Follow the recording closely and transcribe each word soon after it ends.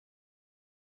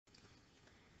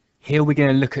Here we're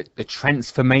going to look at the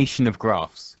transformation of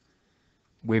graphs.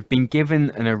 We've been given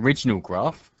an original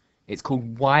graph. It's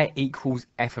called y equals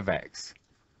f of x.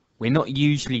 We're not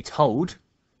usually told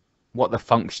what the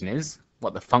function is,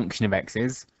 what the function of x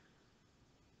is.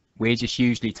 We're just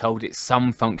usually told it's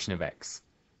some function of x.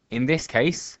 In this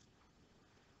case,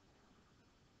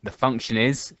 the function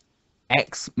is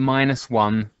x minus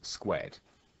 1 squared.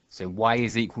 So y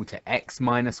is equal to x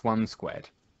minus 1 squared.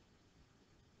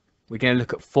 We're going to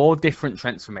look at 4 different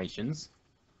transformations.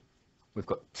 We've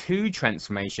got 2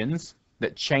 transformations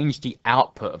that change the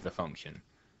output of the function.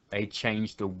 They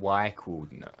change the y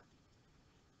coordinate.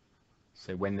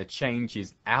 So when the change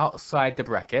is outside the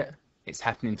bracket, it's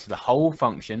happening to the whole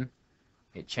function.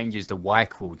 It changes the y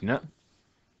coordinate.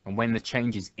 And when the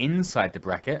change is inside the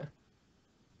bracket,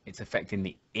 it's affecting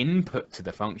the input to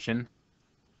the function,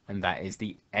 and that is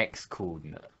the x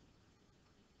coordinate.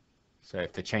 So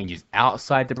if the change is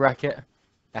outside the bracket,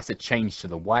 that's a change to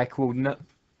the y coordinate.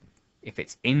 If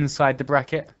it's inside the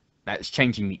bracket, that's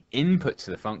changing the input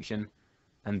to the function,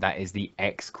 and that is the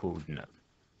x coordinate.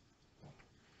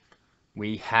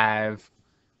 We have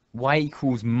y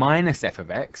equals minus f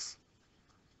of x.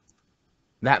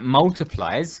 That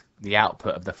multiplies the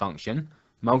output of the function,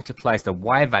 multiplies the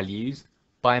y values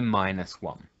by minus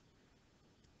 1.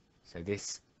 So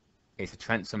this is a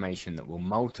transformation that will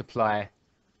multiply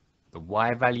the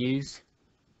y values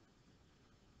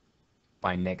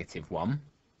by negative 1.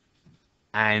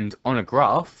 And on a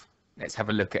graph, let's have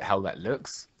a look at how that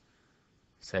looks.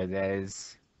 So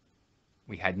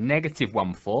we had negative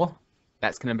 1, 4.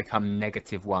 That's going to become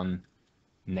negative 1,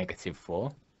 negative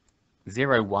 4.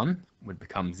 0, 1 would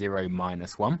become 0,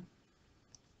 minus 1.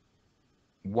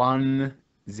 1,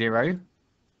 0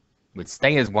 would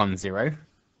stay as 1, 0.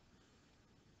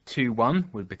 2, 1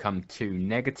 would become 2,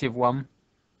 negative 1.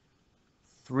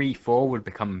 3, 4 would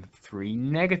become 3,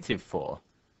 negative 4.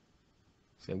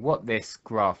 So what this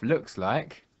graph looks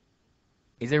like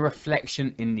is a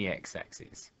reflection in the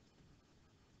x-axis.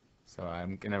 So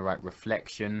I'm going to write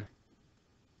reflection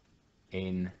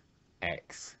in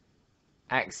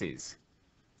x-axis.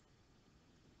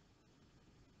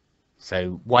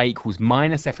 So y equals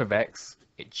minus f of x.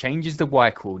 It changes the y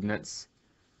coordinates.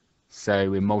 So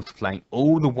we're multiplying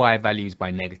all the y values by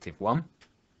negative 1.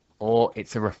 Or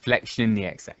it's a reflection in the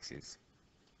x-axis.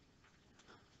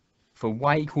 For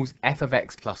y equals f of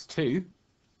x plus 2,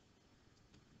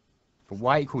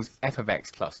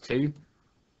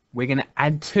 we're going to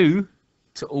add 2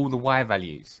 to all the y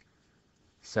values.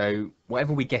 So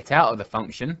whatever we get out of the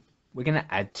function, we're going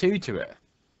to add 2 to it.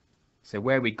 So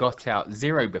where we got out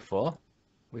 0 before,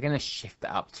 we're going to shift it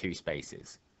up 2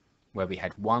 spaces. Where we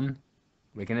had 1,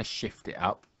 we're going to shift it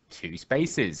up 2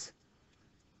 spaces.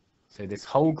 So this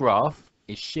whole graph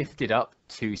is shifted up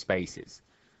 2 spaces.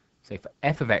 So for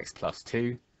f of x plus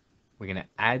 2, we're going to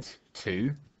add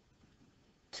 2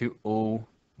 to all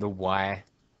the y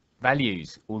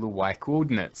values, all the y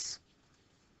coordinates.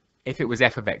 If it was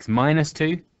f of x minus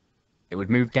 2, it would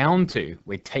move down 2.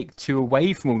 We'd take 2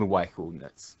 away from all the y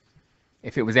coordinates.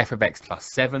 If it was f of x plus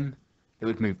 7, it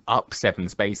would move up 7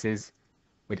 spaces.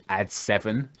 We'd add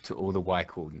 7 to all the y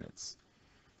coordinates.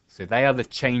 So they are the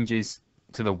changes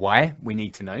to the y we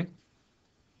need to know.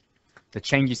 The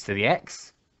changes to the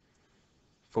x,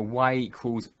 for y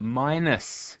equals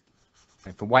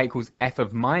f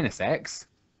of minus x,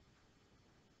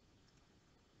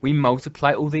 we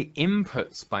multiply all the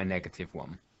inputs by negative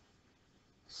 1.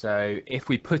 So if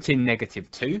we put in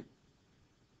negative 2,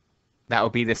 that will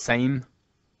be the same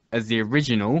as the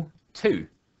original 2.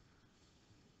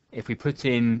 If we put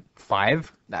in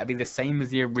 5, that would be the same as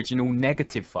the original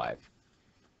negative 5.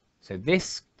 So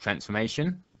this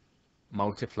transformation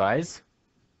multiplies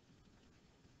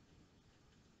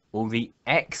all the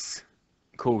x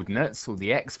coordinates, all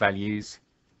the x values,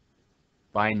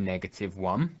 by negative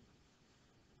 1.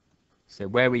 So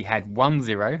where we had 1,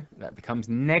 0, that becomes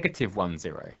negative 1,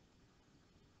 0.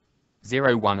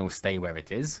 0, 1 will stay where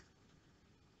it is.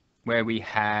 Where we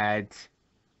had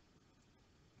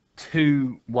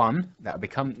 2, 1, that will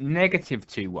become negative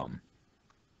 2, 1.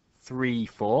 3,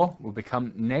 4 will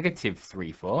become negative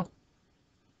 3, 4.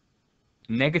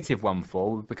 Negative 1,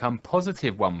 4 will become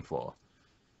positive 1, 4.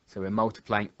 So we're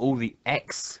multiplying all the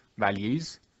x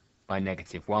values by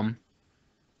negative 1.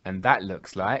 And that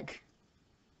looks like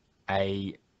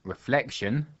a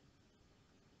reflection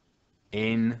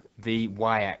in the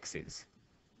y-axis.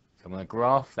 So on a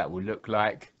graph, that will look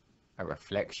like a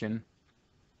reflection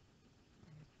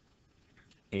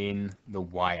in the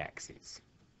y-axis.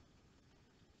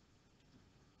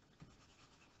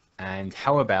 And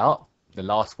how about the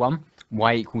last one?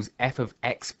 Y equals f of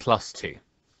x plus 2.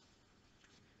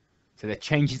 So the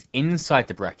change is inside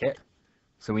the bracket.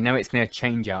 So we know it's going to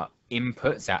change our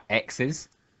inputs, our x's.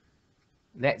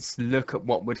 Let's look at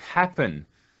what would happen.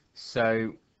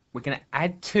 So we're going to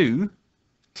add 2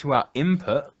 to our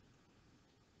input.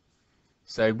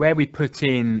 So where we put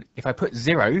in, if I put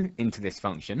 0 into this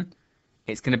function,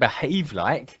 it's going to behave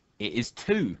like it is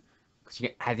 2 because you're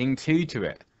adding 2 to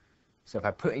it. So if I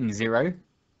put in 0,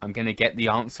 I'm going to get the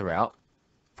answer out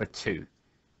for 2.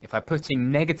 If I put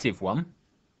in -1,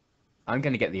 I'm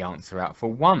going to get the answer out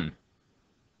for 1.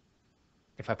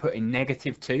 If I put in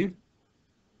 -2,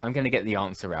 I'm going to get the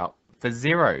answer out for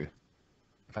 0.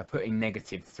 If I put in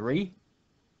 -3,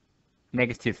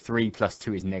 -3 plus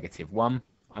 2 is -1.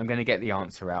 I'm going to get the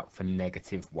answer out for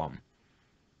 -1.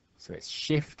 So it's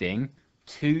shifting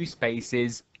 2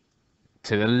 spaces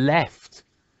to the left.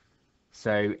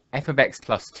 So f of x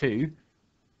plus 2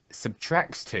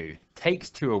 subtracts 2,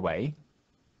 takes 2 away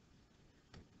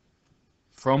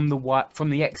from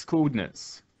the x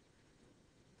coordinates.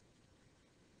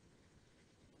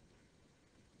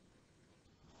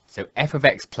 So f of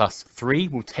x plus 3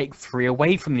 will take 3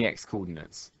 away from the x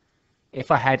coordinates.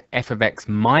 If I had f of x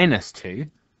minus 2,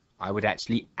 I would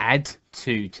actually add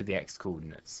 2 to the x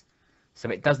coordinates.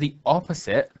 So it does the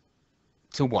opposite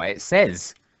to what it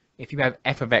says. If you have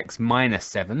f of x minus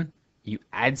 7, you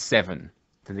add 7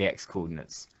 to the x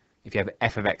coordinates. If you have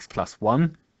f of x plus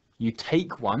 1, you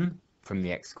take 1 from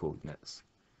the x coordinates.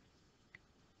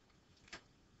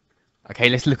 Okay,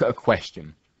 let's look at a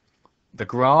question. The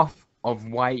graph of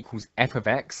y equals f of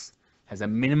x has a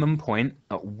minimum point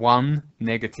at 1,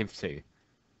 -2.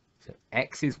 So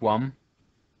x is 1,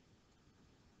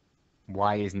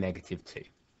 y is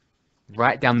 -2.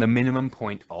 Write down the minimum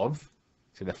point of,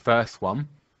 so the first one,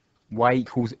 y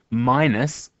equals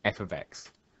minus f of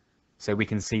x. So we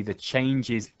can see the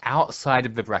change is outside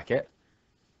of the bracket.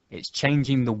 It's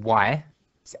changing the y.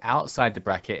 It's outside the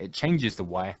bracket. It changes the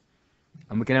y.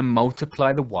 And we're going to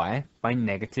multiply the y by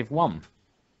 -1.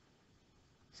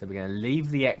 So we're going to leave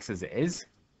the x as it is.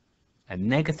 And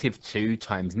 -2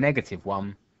 times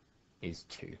 -1 is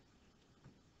 2.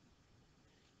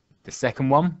 The second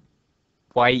one,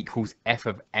 y equals f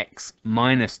of x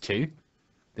minus 2.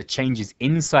 The change is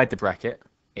inside the bracket.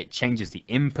 It changes the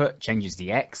input, changes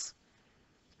the x,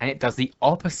 and it does the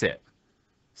opposite.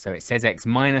 So it says x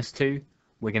minus 2.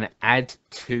 We're going to add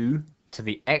 2 to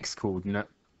the x coordinate.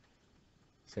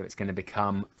 So it's going to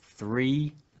become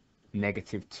 3,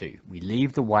 -2. We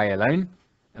leave the y alone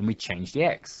and we change the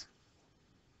x.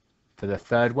 For the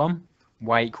third one,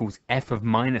 y equals f of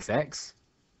minus x.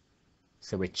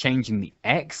 So we're changing the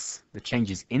x, the change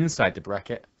is inside the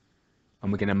bracket,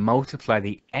 and we're going to multiply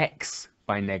the x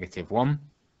by -1.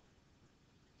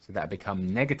 So that'll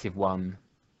become -1,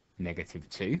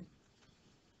 -2.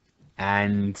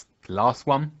 And the last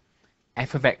one,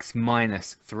 f of x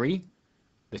minus 3,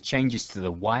 the change is to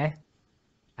the y,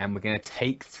 and we're going to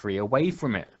take 3 away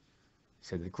from it.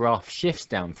 So the graph shifts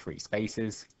down 3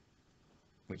 spaces,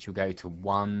 which will go to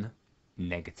 1,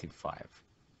 -5.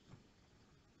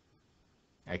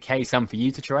 Okay, some for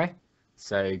you to try,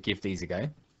 so give these a go.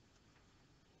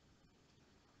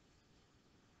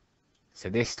 So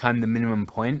this time the minimum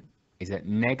point is at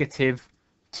 -2,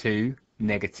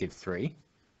 -3.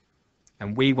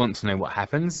 And we want to know what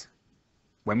happens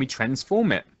when we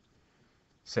transform it.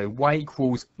 So y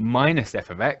equals minus f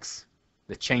of x,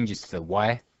 the changes to the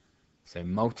y. So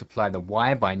multiply the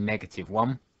y by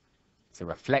 -1. It's a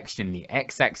reflection in the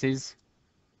x-axis.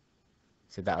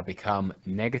 So that'll become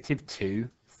 -2,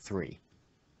 3.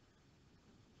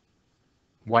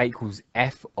 Y equals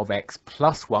f of x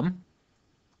plus 1.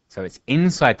 So it's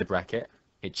inside the bracket.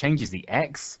 It changes the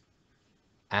x.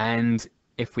 And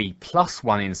if we plus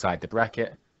 1 inside the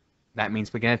bracket, that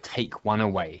means we're going to take 1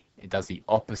 away. It does the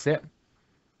opposite.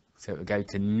 So it will go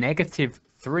to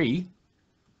 -3,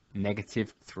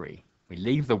 -3. We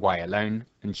leave the y alone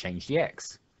and change the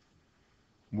x.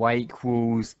 Y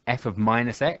equals f of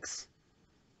minus x.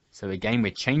 So again,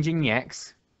 we're changing the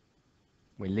x.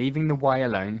 We're leaving the y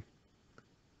alone.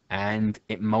 And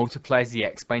it multiplies the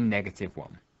x by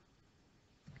 -1.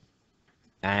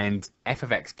 And f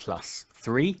of x plus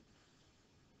 3.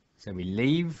 So we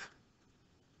leave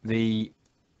the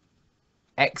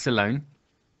x alone.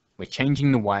 We're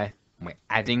changing the y. And we're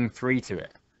adding 3 to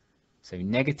it. So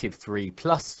 -3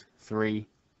 plus 3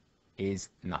 is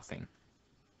nothing.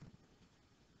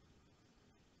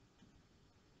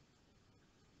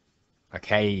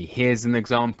 Okay, here's an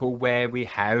example where we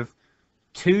have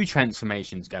 2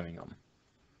 transformations going on.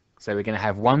 So we're going to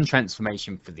have one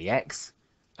transformation for the x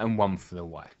and one for the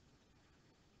y.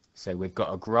 So we've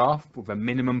got a graph with a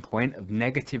minimum point of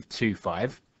 -2,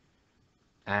 5.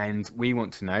 And we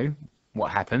want to know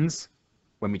what happens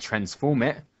when we transform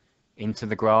it into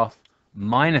the graph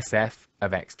minus f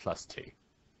of x plus 2.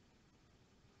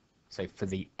 So for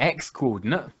the x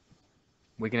coordinate,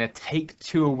 we're going to take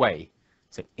 2 away.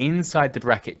 So inside the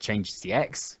bracket changes the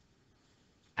x,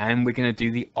 and we're going to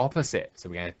do the opposite. So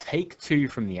we're going to take 2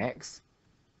 from the x,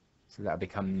 so that'll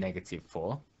become negative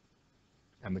 4.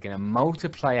 And we're going to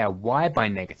multiply our y by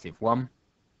negative 1,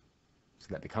 so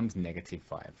that becomes negative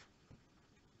 5.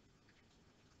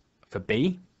 For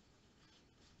b,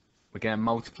 we're going to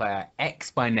multiply our x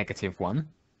by negative 1.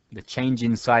 The change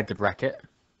inside the bracket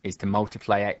is to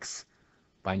multiply x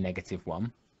by negative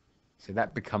 1. So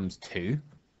that becomes 2.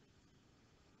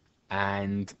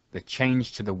 And the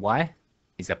change to the y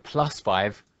is a plus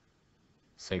 5.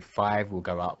 So 5 will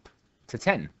go up to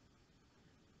 10.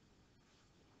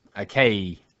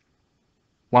 Okay,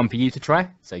 one for you to try.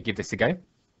 So give this a go.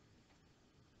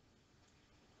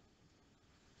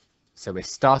 So we're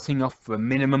starting off with a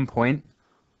minimum point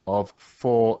of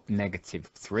 4, negative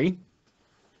 3.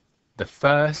 The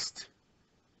first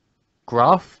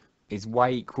graph is y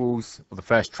equals, or the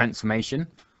first transformation,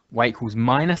 y equals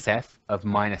minus f of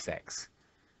minus x.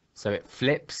 So it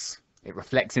flips, it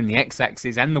reflects in the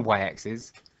x-axis and the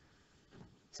y-axis.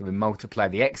 So we multiply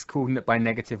the x coordinate by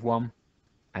negative 1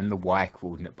 and the y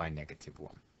coordinate by negative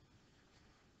 1.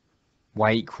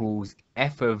 Y equals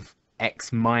f of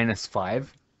x minus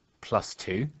 5 plus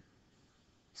 2.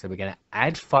 So we're going to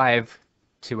add 5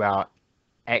 to our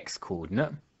x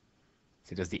coordinate.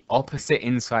 So it does the opposite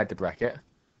inside the bracket.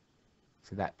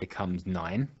 So that becomes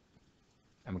 9.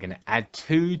 And we're going to add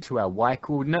 2 to our y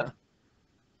coordinate.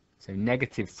 So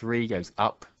negative 3 goes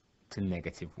up to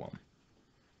negative 1.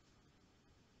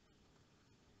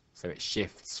 So it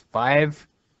shifts 5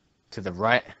 to the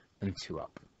right and 2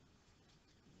 up.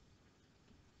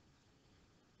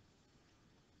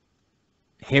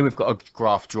 Here we've got a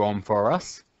graph drawn for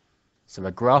us. So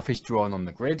a graph is drawn on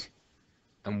the grid,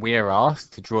 and we are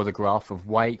asked to draw the graph of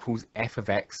y equals f of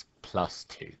x plus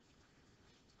 2.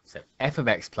 So f of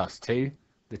x plus 2,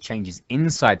 the change is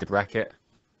inside the bracket,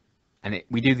 and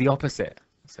we do the opposite.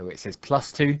 So it says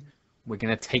plus 2, we're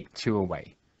going to take 2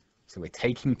 away. So we're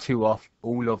taking 2 off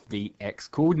all of the x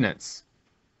coordinates.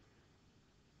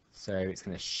 So it's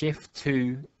going to shift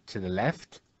 2 to the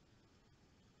left.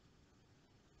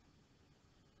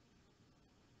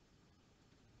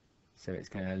 So it's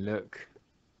going to look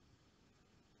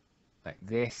like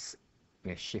this.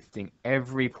 We're shifting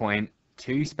every point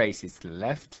 2 spaces to the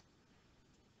left.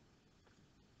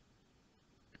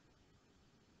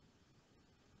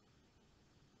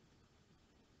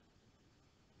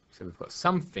 So we've got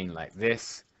something like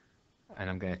this, and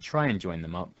I'm going to try and join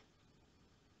them up.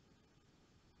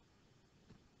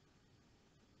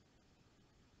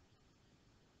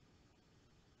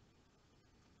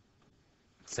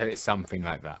 So it's something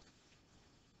like that.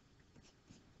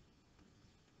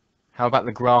 How about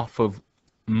the graph of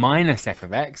minus f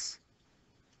of x?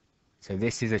 So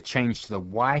this is a change to the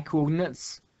y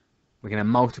coordinates. We're going to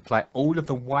multiply all of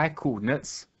the y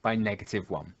coordinates by negative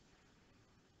 1.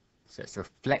 So it's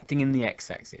reflecting in the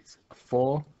x-axis. A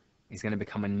 4 is going to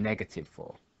become a negative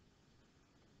 4.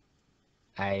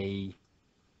 A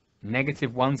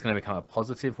negative 1 is going to become a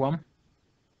positive 1.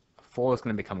 A 4 is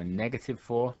going to become a negative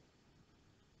 4.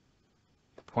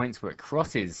 The points where it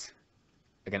crosses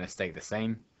are going to stay the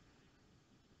same.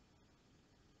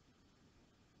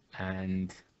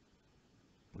 And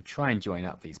we'll try and join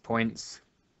up these points.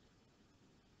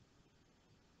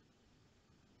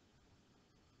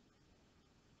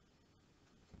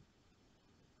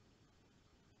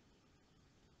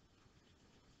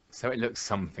 So it looks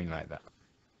something like that.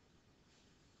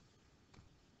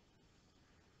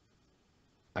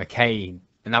 Okay,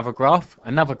 another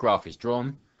graph is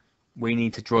drawn. We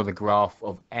need to draw the graph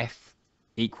of f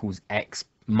equals x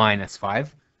minus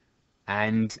 5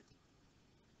 and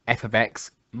f of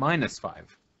x minus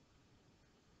 5.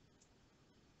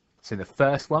 So the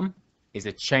first one is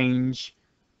a change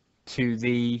to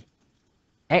the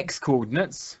x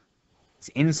coordinates. It's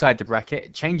inside the bracket,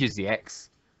 it changes the x,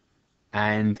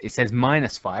 and it says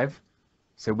minus 5.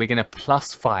 So we're going to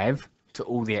plus 5 to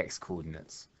all the x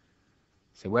coordinates.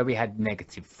 So where we had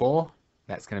negative 4,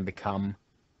 that's going to become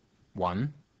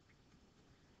 1.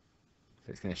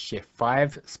 So it's going to shift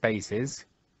 5 spaces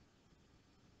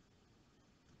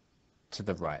to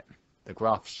the right. The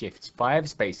graph shifts 5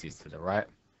 spaces to the right.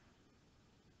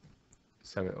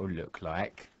 So it will look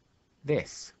like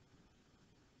this.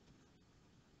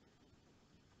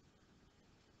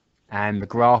 And the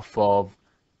graph of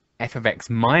f of x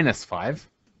minus 5.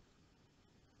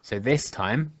 So this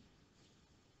time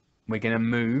we're going to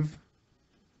move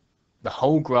the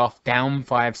whole graph down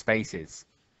 5 spaces.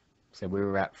 So we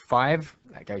were at 5,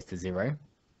 that goes to 0.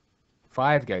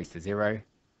 5 goes to 0,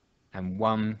 and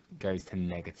 1 goes to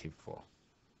 -4.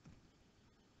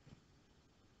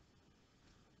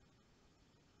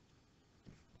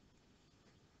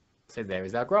 So there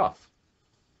is our graph.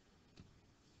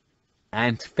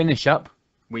 And to finish up,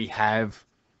 we have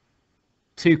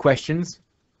 2 questions.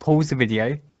 Pause the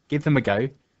video, give them a go,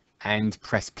 and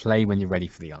press play when you're ready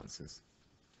for the answers.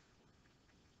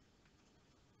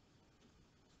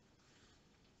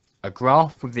 A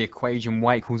graph with the equation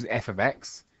y equals f of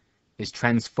x is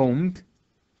transformed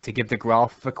to give the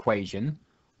graph of equation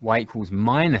y equals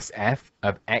minus f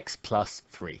of x plus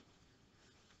 3.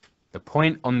 The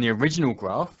point on the original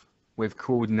graph with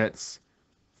coordinates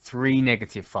 3,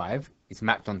 -5 is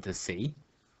mapped onto C.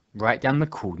 Write down the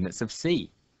coordinates of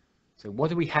C. So what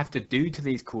do we have to do to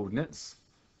these coordinates?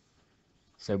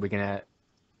 So we're going to,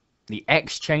 the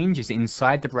x change is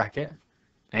inside the bracket,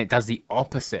 and it does the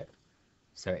opposite.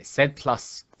 So it said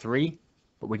plus 3,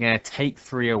 but we're going to take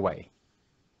 3 away.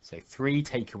 So 3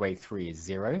 take away 3 is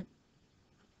 0.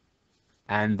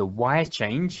 And the y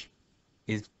change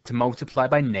is to multiply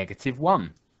by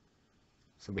 -1.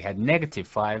 So we had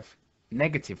 -5.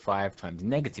 -5 times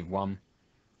 -1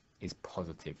 is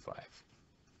 +5.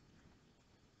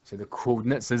 So the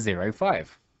coordinates are 0,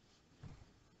 5.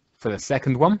 For the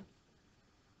second one,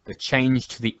 the change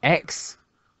to the x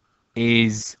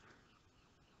is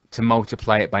to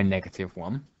multiply it by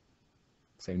 -1.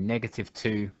 So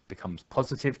 -2 becomes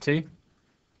 +2.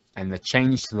 And the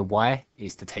change to the y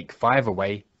is to take 5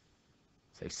 away.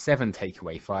 So 7 take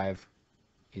away 5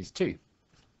 is 2.